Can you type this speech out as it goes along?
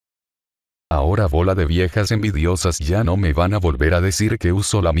Ahora bola de viejas envidiosas ya no me van a volver a decir que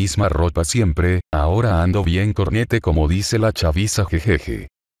uso la misma ropa siempre, ahora ando bien cornete como dice la chaviza jejeje.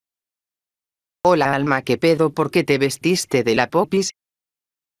 Hola Alma, ¿qué pedo? ¿Por qué te vestiste de la popis?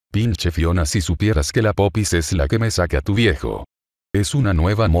 Pinche Fiona, si supieras que la popis es la que me saca a tu viejo. Es una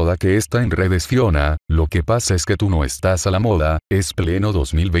nueva moda que está en redes Fiona, lo que pasa es que tú no estás a la moda, es pleno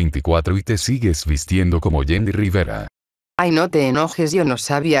 2024 y te sigues vistiendo como Jenny Rivera. Ay, no te enojes, yo no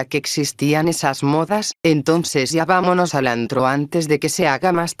sabía que existían esas modas, entonces ya vámonos al antro antes de que se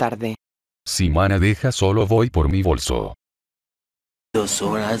haga más tarde. Si mana deja solo voy por mi bolso. 2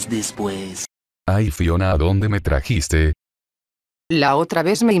 horas después. Ay Fiona, ¿a dónde me trajiste? La otra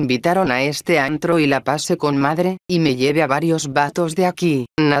vez me invitaron a este antro y la pasé con madre, y me llevé a varios vatos de aquí,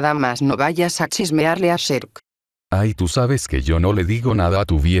 nada más no vayas a chismearle a Sherk. Ay, tú sabes que yo no le digo nada a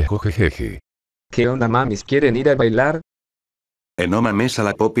tu viejo jejeje. ¿Qué onda mamis? ¿Quieren ir a bailar? No mames, a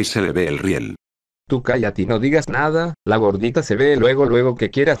la popis se le ve el riel. Tú cállate y no digas nada, la gordita se ve luego que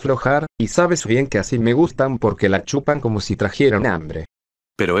quiere aflojar, y sabes bien que así me gustan porque la chupan como si trajeran hambre.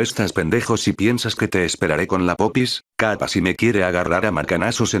 Pero estás pendejo si piensas que te esperaré con la popis, capaz si me quiere agarrar a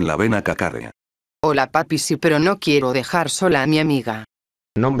macanazos en la vena cacarrea. Hola papi, sí, pero no quiero dejar sola a mi amiga.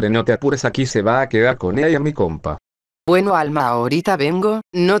 No hombre, no te apures, aquí se va a quedar con ella mi compa. Bueno Alma, ahorita vengo,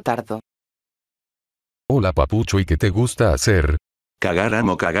 no tardo. Hola papucho, ¿y qué te gusta hacer? Cagar,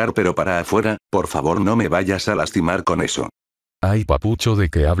 amo cagar, pero para afuera, por favor no me vayas a lastimar con eso. Ay papucho, ¿de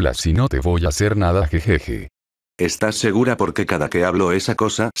qué hablas si no te voy a hacer nada jejeje? ¿Estás segura? Porque cada que hablo esa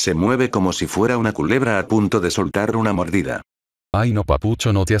cosa se mueve como si fuera una culebra a punto de soltar una mordida. Ay no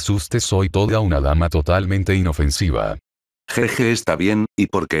papucho, no te asustes, soy toda una dama totalmente inofensiva. Jeje, está bien, ¿y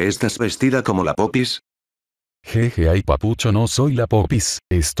por qué estás vestida como la popis? Jeje, ay papucho, no soy la popis,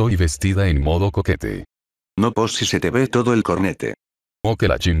 estoy vestida en modo coquete. No, pues si se te ve todo el cornete. Oh que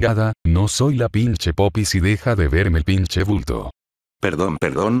la chingada, no soy la pinche popis y deja de verme el pinche bulto.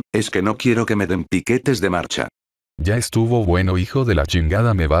 Perdón, es que no quiero que me den piquetes de marcha. Ya estuvo bueno, hijo de la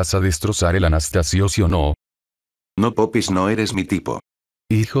chingada, ¿me vas a destrozar el Anastasio sí o no? No popis, no eres mi tipo.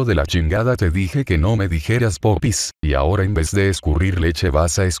 Hijo de la chingada, te dije que no me dijeras popis, y ahora en vez de escurrir leche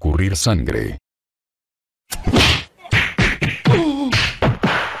vas a escurrir sangre.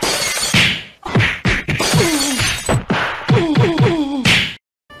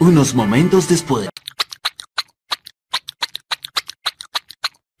 Unos momentos después.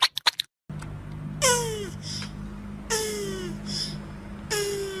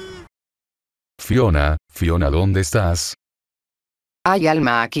 Fiona, ¿dónde estás? Ay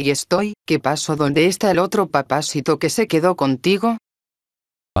Alma, aquí estoy, ¿qué pasó? ¿Dónde está el otro papacito que se quedó contigo?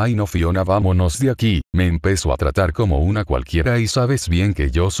 Ay no Fiona, vámonos de aquí, me empezó a tratar como una cualquiera y sabes bien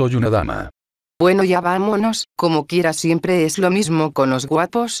que yo soy una dama. Bueno, ya vámonos, como quiera siempre es lo mismo con los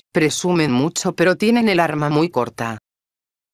guapos, presumen mucho pero tienen el arma muy corta.